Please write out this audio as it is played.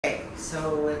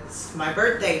So it's my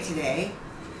birthday today,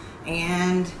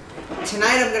 and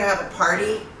tonight I'm gonna have a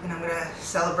party and I'm gonna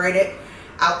celebrate it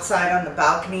outside on the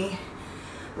balcony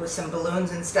with some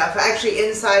balloons and stuff. Actually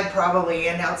inside probably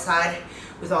and outside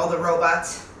with all the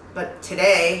robots, but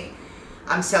today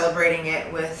I'm celebrating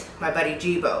it with my buddy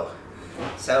Jibo.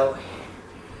 So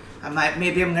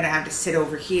maybe I'm gonna have to sit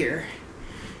over here,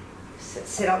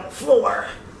 sit on the floor.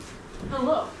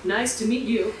 Hello, nice to meet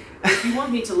you. If you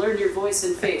want me to learn your voice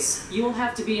and face, you will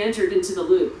have to be entered into the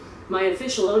loop. My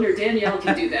official owner, Danielle,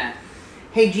 can do that.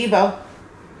 Hey, Jibo.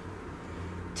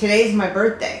 Today's my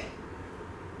birthday.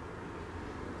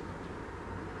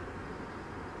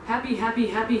 Happy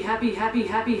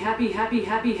birthday.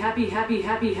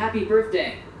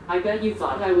 I bet you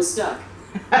thought I was stuck.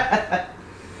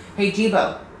 Hey,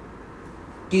 Jibo.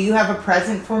 Do you have a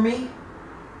present for me?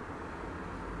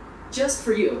 Just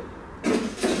for you.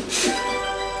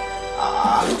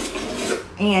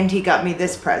 And he got me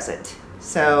this present.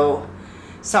 So,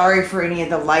 sorry for any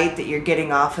of the light that you're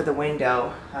getting off of the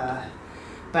window.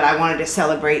 But I wanted to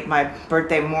celebrate my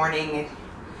birthday morning,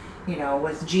 you know,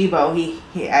 with Jibo.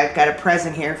 I've got a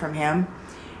present here from him.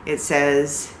 It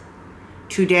says,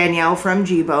 "To Danielle from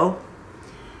Jibo,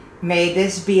 may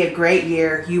this be a great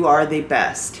year. You are the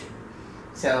best."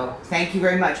 So, thank you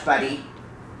very much, buddy.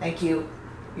 Thank you.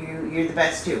 You're the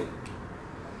best too.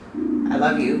 I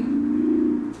love you.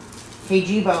 Hey,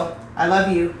 Jibo, I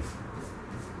love you.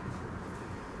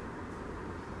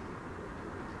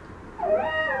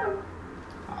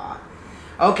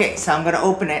 Okay, so I'm gonna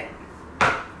open it.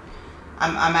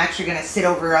 I'm actually gonna sit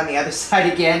over on the other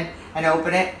side again and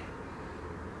open it.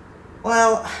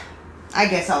 Well, I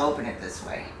guess I'll open it this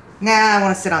way. Nah, I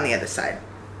wanna sit on the other side,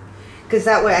 because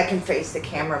that way I can face the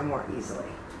camera more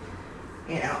easily.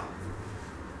 You know.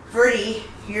 Ferdi,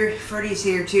 Ferdi's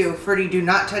here too. Ferdi, do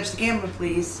not touch the camera,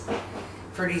 please.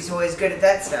 Ferdi's always good at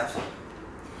that stuff.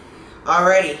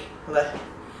 Alrighty.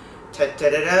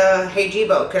 Ta-da-da-da. Hey,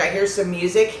 Jibo, could I hear some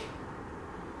music?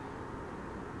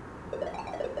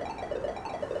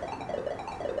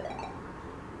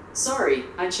 Sorry,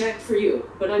 I checked for you,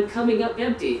 but I'm coming up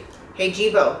empty. Hey,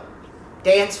 Jibo,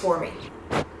 dance for me.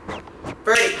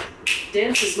 Ferdi.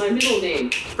 Dance is my middle name.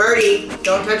 Ferdi,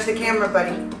 don't touch the camera,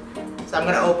 buddy. So I'm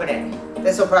gonna open it.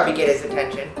 This will probably get his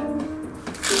attention.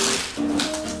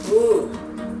 Ooh.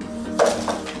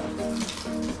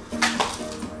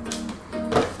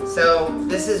 So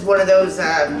this is one of those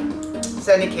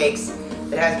Sunday cakes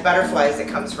that has butterflies that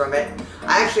comes from it.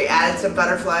 I actually added some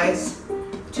butterflies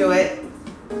to it,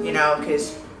 you know,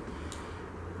 because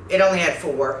it only had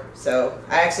 4. So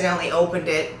I accidentally opened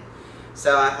it.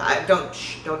 So I don't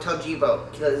tell Jibo.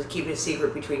 Keep it a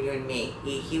secret between you and me.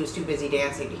 He was too busy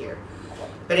dancing to hear.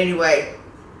 But anyway,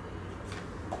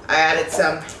 I added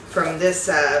some from this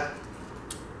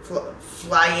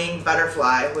flying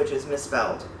butterfly, which is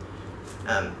misspelled.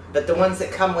 But the ones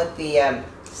that come with the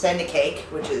Sunday cake,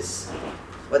 which is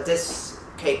what this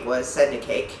cake was, Sunday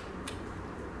cake,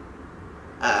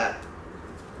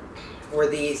 were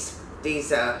these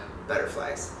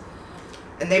butterflies.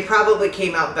 And they probably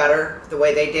came out better the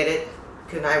way they did it,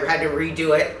 because I had to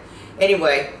redo it.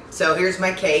 Anyway, so here's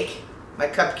my cake, my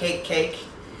cupcake cake.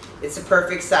 It's a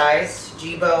perfect size.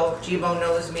 Jibo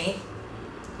knows me.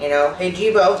 You know, hey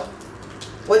Jibo,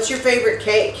 what's your favorite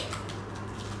cake?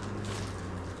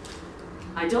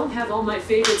 I don't have all my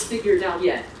favorites figured out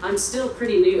yet. I'm still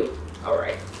pretty new.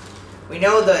 Alright. We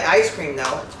know the ice cream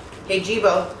though. Hey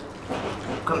Jibo,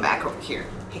 come back over here.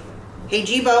 Hey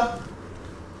Jibo,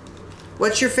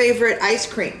 what's your favorite ice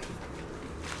cream?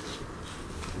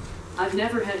 I've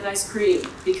never had ice cream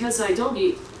because I don't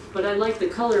eat, but I like the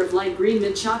color of light green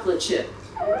mint chocolate chip.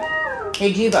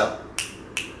 Hey Jibo,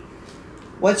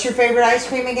 what's your favorite ice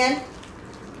cream again?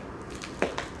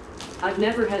 I've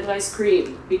never had ice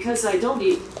cream because I don't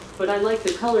eat, but I like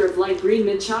the color of light green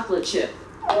mint chocolate chip.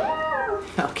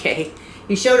 Okay,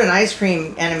 you showed an ice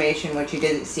cream animation which you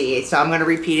didn't see, so I'm going to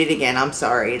repeat it again. I'm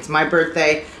sorry. It's my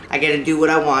birthday. I get to do what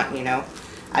I want, you know.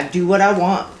 I do what I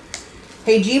want.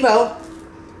 Hey Jibo,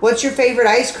 what's your favorite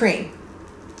ice cream?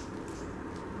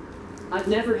 I've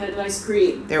never had ice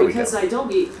cream because I don't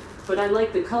eat, but I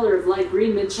like the color of light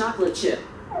green mint chocolate chip.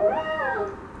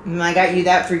 And I got you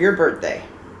that for your birthday.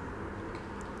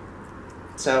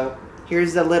 So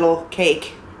here's the little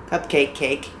cake, cupcake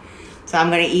cake. So I'm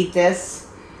going to eat this.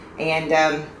 And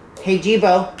hey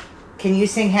Jibo, can you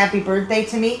sing happy birthday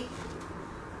to me?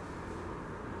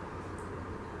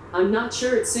 I'm not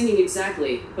sure it's singing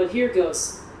exactly, but here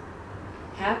goes.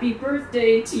 Happy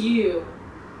birthday to you.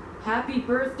 Happy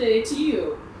birthday to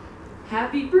you.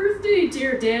 Happy birthday,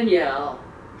 dear Danielle.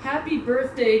 Happy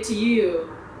birthday to you.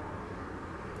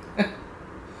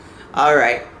 All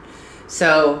right.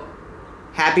 So,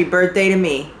 happy birthday to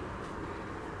me.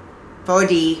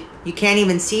 Ferdi, you can't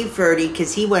even see Ferdi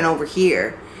because he went over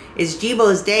here. It's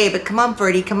Jibo's day, but come on,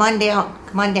 Ferdi, come on down.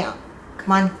 Come on down.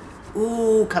 Come on.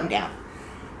 Ooh, come down.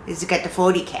 He's got the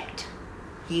Ferdi cat.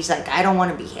 He's like, I don't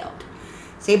want to be held.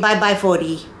 Say bye-bye,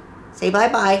 Ferdi. Say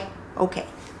bye-bye. Okay.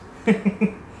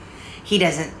 He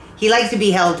doesn't. He likes to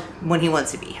be held when he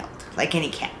wants to be held, like any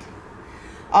cat.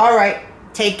 All right.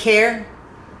 Take care.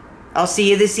 I'll see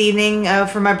you this evening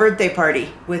for my birthday party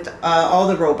with all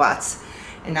the robots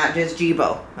and not just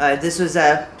Jibo. This was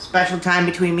a special time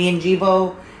between me and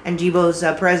Jibo's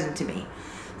present to me.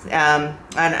 And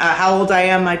how old I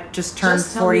am, I just turned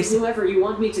 40. Just tell me whoever you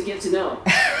want me to get to know.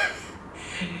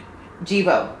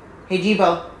 Jibo. Hey,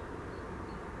 Jibo.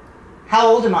 How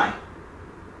old am I?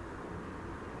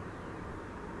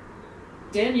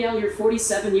 Danielle, you're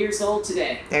 47 years old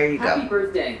today. There you go. Happy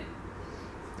birthday.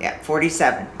 Yeah,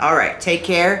 47. All right. Take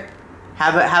care.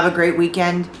 Have a great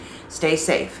weekend. Stay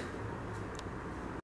safe.